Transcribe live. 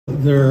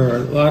There are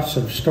lots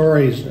of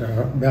stories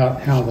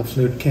about how the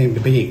flute came to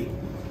be.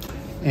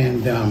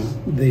 And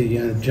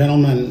the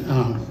gentleman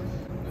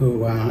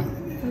who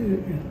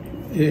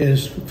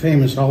is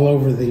famous all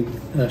over the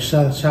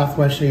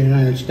southwestern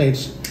United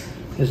States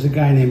is a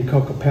guy named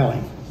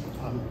Kokopelli.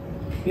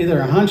 Either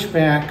a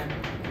hunchback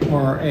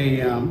or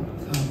a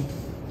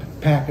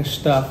pack of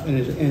stuff in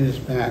his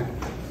back,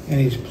 and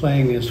he's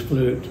playing his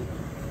flute.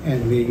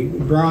 And the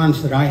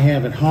bronze that I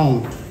have at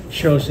home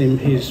shows him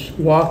he's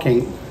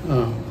walking,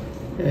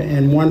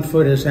 and one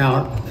foot is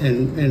out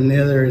and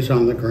the other is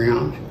on the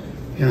ground.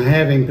 And I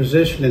have him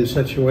positioned in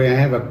such a way, I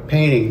have a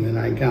painting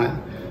that I got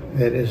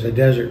that is a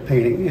desert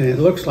painting, and it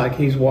looks like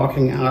he's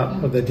walking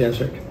out of the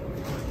desert.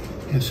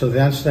 And so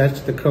that's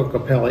the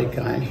Kokopelli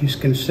guy. He's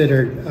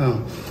considered,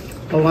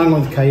 along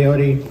with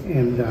Coyote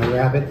and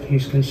Rabbit,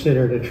 he's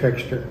considered a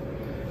trickster.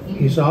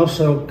 He's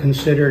also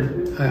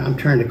considered, I'm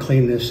trying to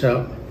clean this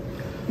up,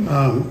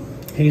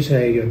 he's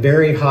a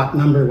very hot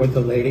number with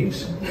the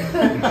ladies.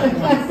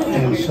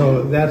 And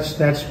so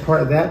that's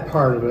part of that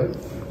part of it.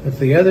 But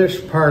the other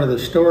part of the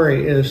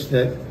story is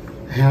that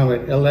how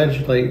it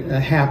allegedly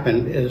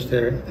happened is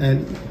there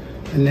an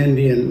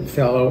Indian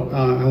fellow,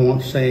 I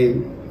won't say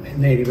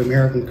Native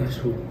American because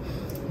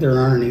there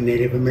aren't any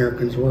Native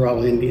Americans, we're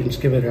all Indians,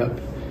 give it up.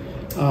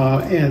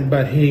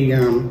 But he,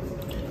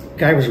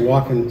 guy was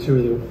walking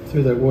through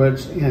the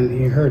woods and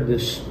he heard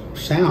this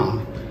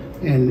sound,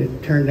 and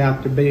it turned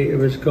out to be, it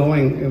was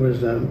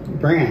a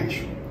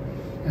branch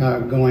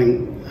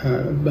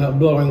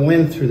blowing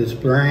wind through this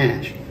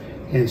branch.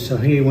 And so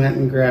he went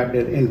and grabbed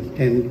it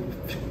and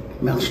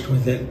messed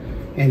with it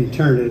and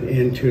turned it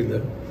into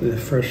the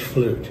first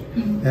flute.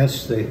 Mm-hmm.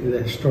 That's the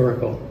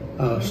historical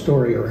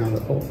story around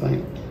the whole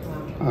thing.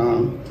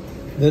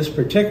 This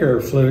particular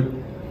flute,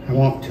 I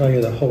won't tell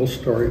you the whole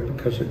story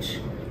because it's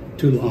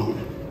too long,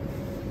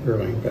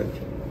 really, but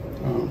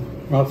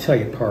I'll tell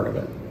you part of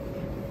it.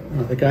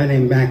 The guy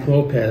named Mac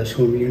Lopez,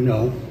 whom you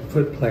know,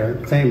 flute player,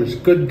 famous,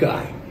 good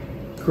guy,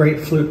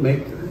 great flute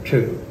maker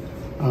too.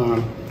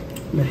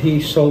 But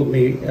he sold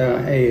me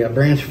a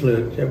branch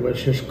flute that was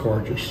just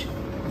gorgeous.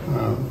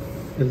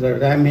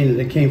 That means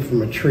it came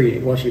from a tree.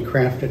 It wasn't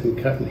crafted and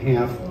cut in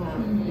half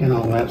and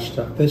all that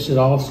stuff. This is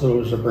also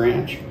was a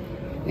branch.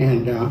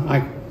 And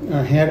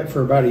I had it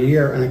for about a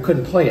year and I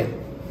couldn't play it.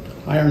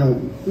 I don't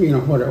know,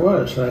 what it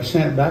was. So I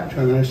sent it back to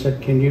him and I said,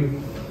 "Can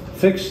you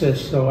fix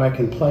this so I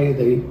can play it?"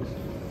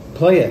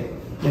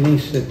 And he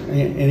said,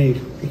 and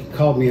he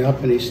called me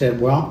up and he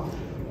said, "Well,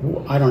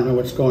 I don't know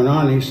what's going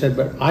on." And he said,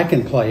 "But I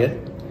can play it,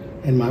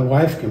 and my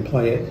wife can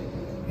play it,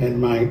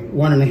 and my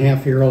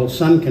 1.5-year-old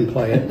son can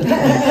play it."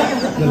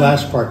 The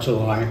last part's a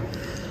lie.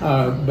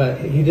 But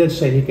he did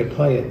say he could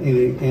play it,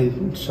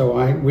 and so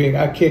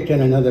I kicked in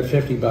another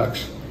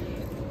 $50,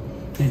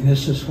 and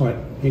this is what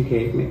he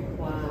gave me.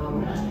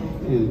 Wow!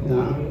 And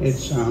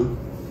it's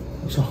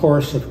a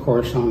horse, of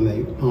course, on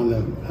the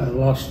I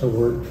lost the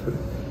word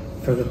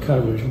for the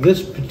covers.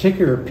 This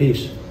particular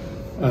piece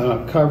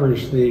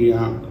covers the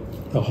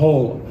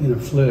hole in a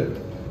flute,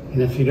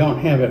 and if you don't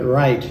have it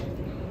right,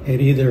 it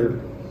either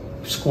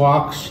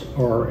squawks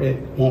or it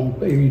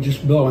won't. You're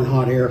just blowing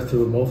hot air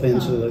through both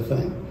ends of the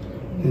thing.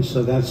 And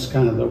so that's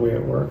kind of the way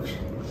it works.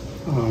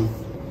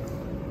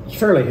 It's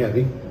fairly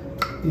heavy.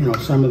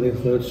 Some of the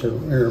flutes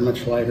are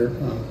much lighter.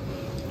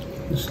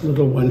 This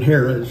little one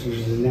here is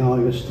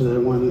analogous to the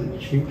one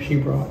that she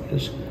brought.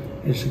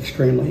 Is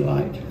extremely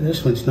light.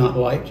 This one's not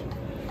light,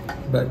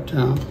 but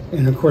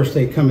and of course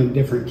they come in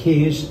different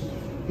keys,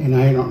 and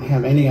I don't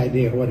have any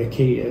idea what a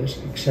key is,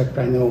 except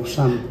I know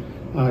some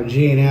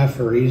G and F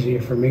are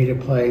easier for me to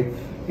play,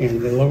 and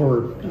the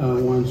lower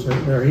ones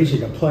they're easy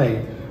to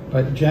play.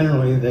 But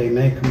generally, they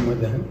make them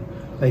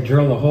they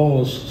drill the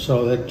holes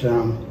so that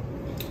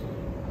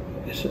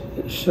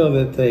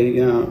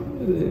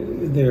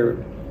they're.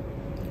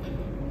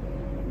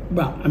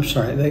 Well, I'm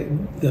sorry.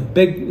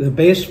 The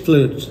bass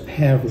flutes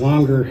have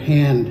longer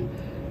hand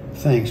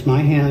things.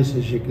 My hands,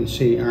 as you can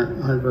see,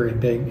 aren't very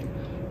big.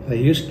 They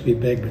used to be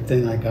big, but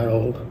then I got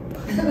old,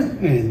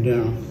 and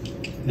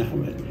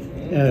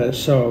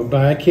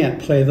but I can't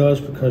play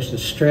those because the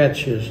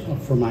stretch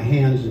for my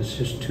hands is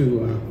just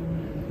too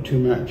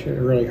much, a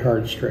really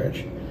hard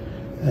stretch.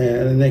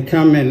 And they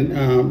come in,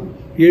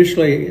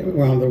 usually,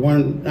 well, the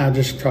one I'll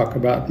just talk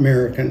about,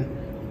 North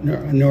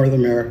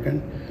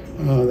American.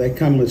 They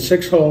come with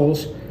 6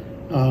 holes,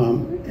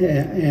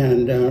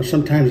 and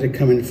sometimes they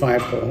come in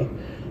 5-hole.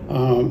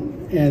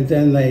 And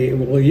then they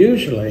will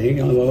usually,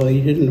 although they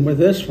didn't with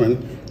this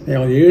one,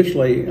 they'll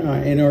usually,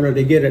 in order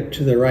to get it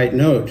to the right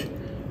note,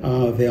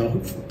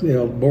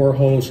 they'll bore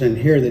holes in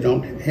here. They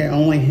don't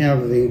only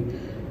have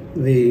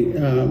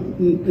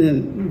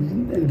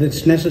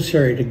that's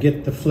necessary to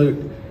get the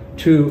flute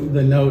to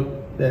the note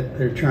that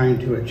they're trying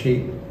to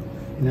achieve.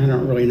 And I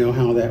don't really know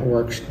how that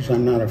works because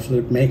I'm not a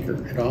flute maker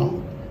at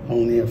all,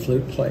 only a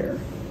flute player.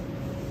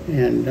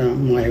 And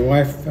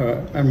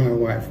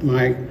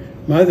my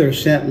mother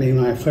sent me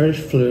my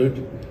first flute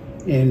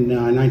in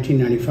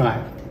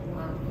 1995.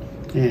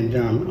 And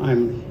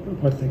I'm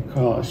what they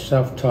call a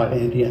self-taught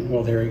Indian.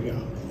 Well, there you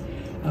go.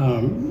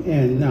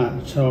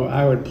 So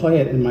I would play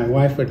it, and my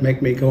wife would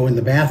make me go in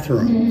the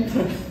bathroom,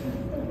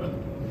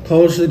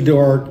 close the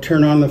door,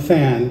 turn on the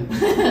fan,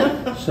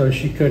 so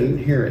she couldn't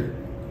hear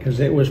it, because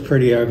it was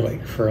pretty ugly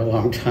for a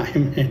long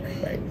time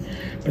anyway.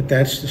 But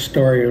that's the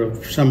story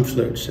of some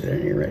flutes at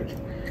any rate.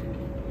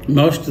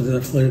 Most of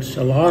the flutes,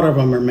 a lot of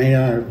them are made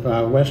out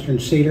of western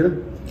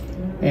cedar,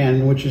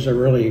 and which is a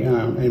really,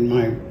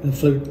 the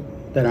flute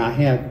that I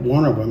have,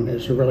 one of them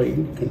is really,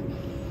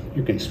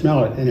 you can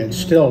smell it, and it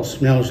still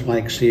smells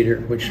like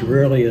cedar, which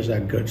really is a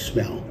good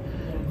smell.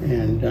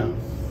 And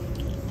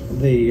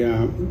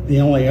the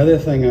only other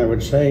thing I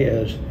would say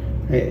is,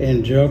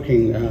 in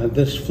joking,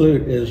 this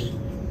flute is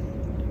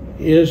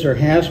or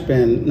has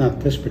been,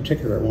 not this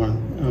particular one,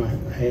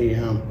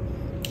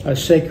 a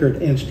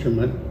sacred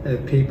instrument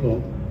that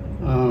people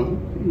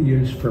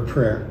use for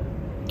prayer.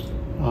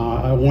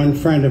 One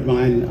friend of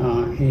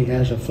mine, he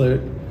has a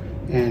flute,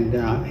 and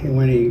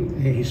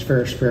he's a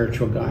very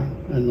spiritual guy,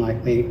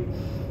 unlike me.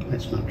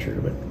 That's not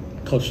true, but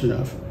close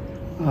enough.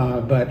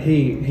 But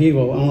he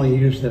will only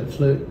use that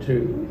flute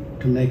to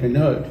make a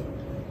note,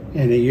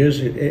 and he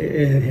uses it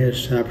in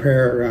his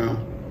prayer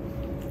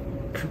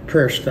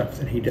stuff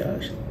that he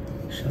does.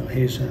 So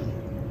he's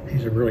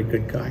a really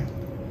good guy,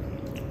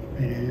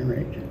 at any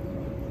rate.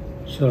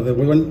 So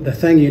the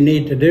thing you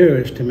need to do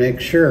is to make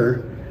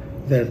sure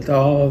that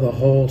all of the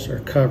holes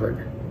are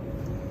covered,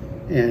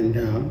 and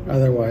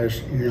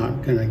otherwise you're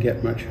not going to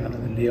get much out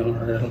of the deal,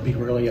 or it'll be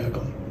really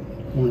ugly.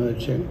 One of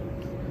the two.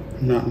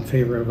 I'm not in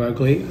favor of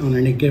ugly on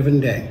any given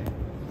day.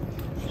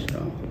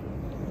 So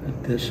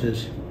this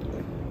is.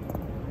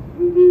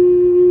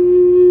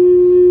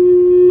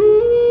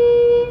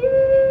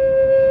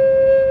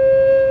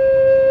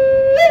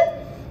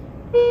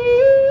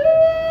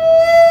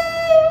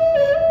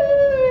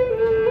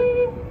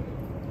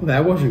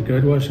 That wasn't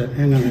good, was it?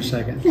 Hang on a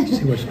second. Let's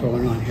see what's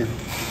going on here.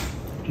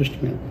 Just a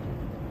minute.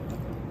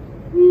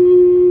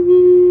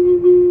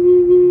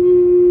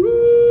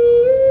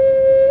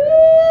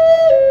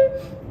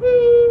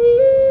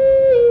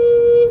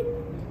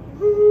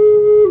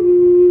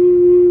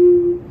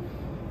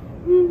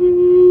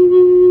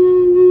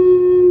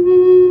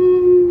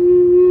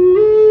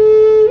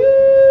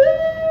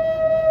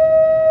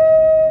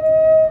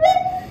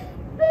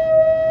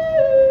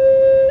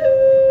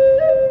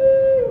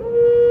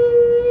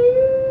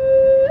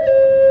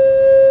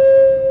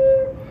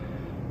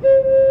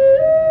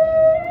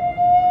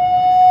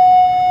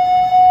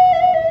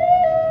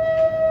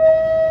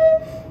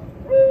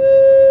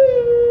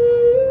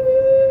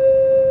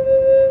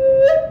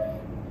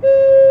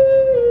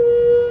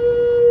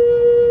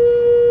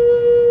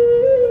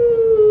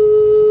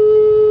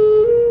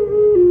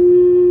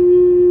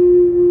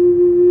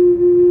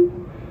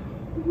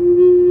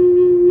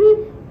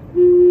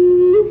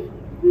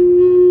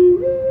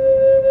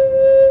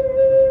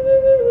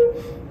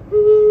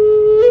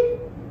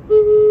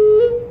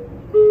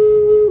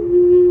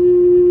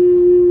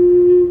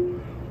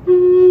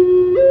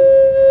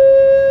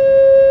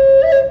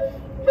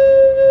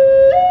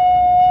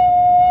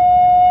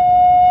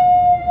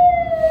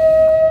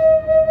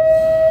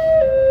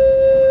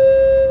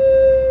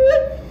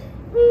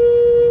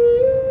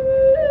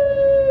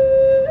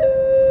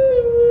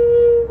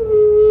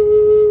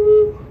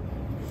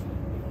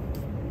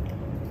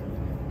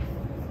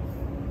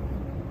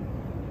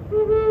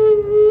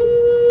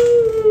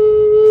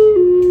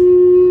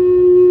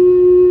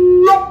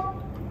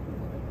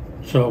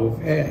 So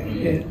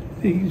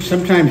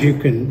sometimes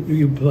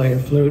you play a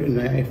flute,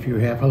 and if you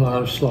have a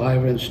lot of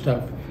saliva and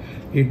stuff,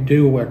 you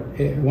do what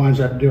it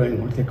winds up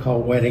doing, what they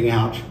call wetting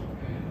out,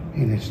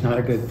 and it's not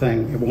a good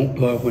thing. It won't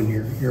blow when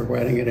you're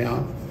wetting it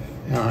out,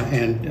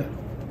 and a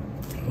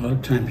lot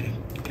of times you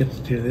get to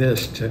do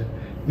this to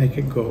make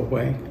it go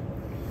away.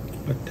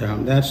 But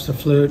that's the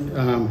flute.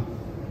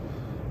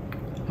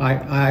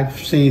 I've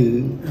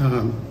seen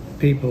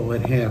people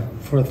that have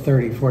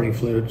 30, 40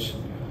 flutes.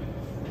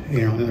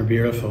 You know, and they're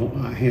beautiful.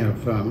 I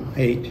have 8,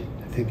 I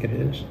think it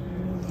is.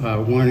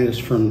 One is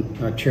from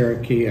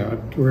Cherokee, a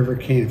river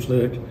cane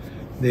flute.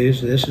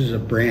 This is a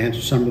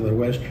branch, some of the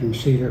western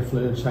cedar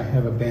flutes. I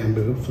have a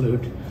bamboo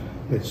flute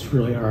that's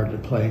really hard to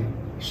play.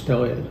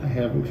 Still is. I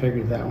haven't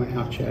figured that one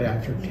out yet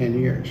after 10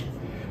 years.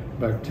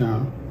 But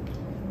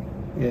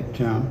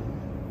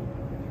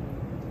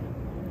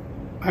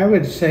I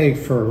would say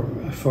for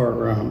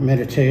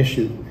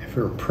meditation,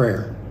 for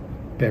prayer,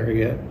 better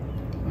yet,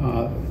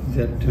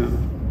 that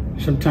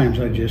sometimes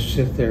I just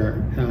sit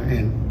there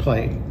and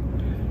play,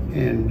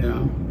 and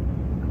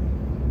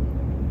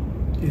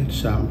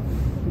it's I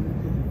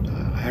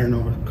don't know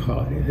what to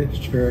call it.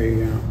 It's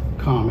very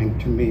calming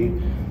to me,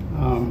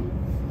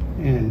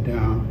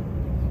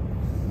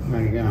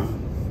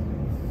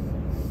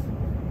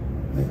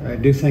 I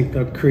do think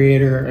the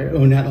creator,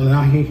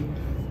 Unet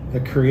the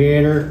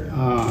creator,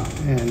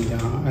 and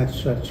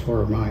that's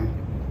where my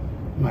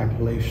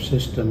belief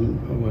system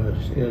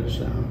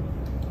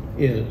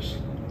is.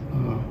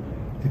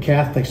 The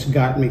Catholics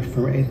got me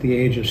from at the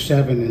age of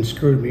 7 and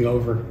screwed me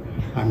over.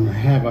 I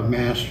have a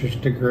master's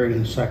degree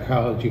in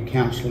psychology,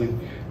 counseling,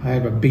 I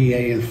have a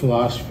BA in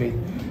philosophy,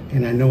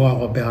 and I know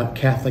all about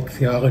Catholic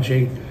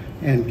theology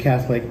and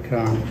Catholic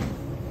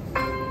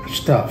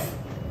stuff.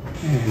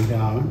 And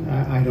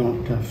I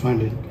don't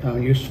find it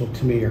useful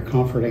to me or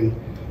comforting.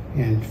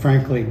 And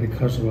frankly,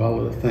 because of all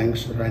of the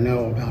things that I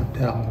know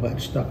about all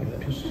that stuff.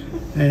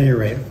 At any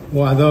rate,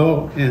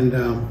 wado and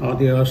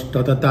adios,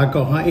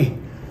 totatakohai.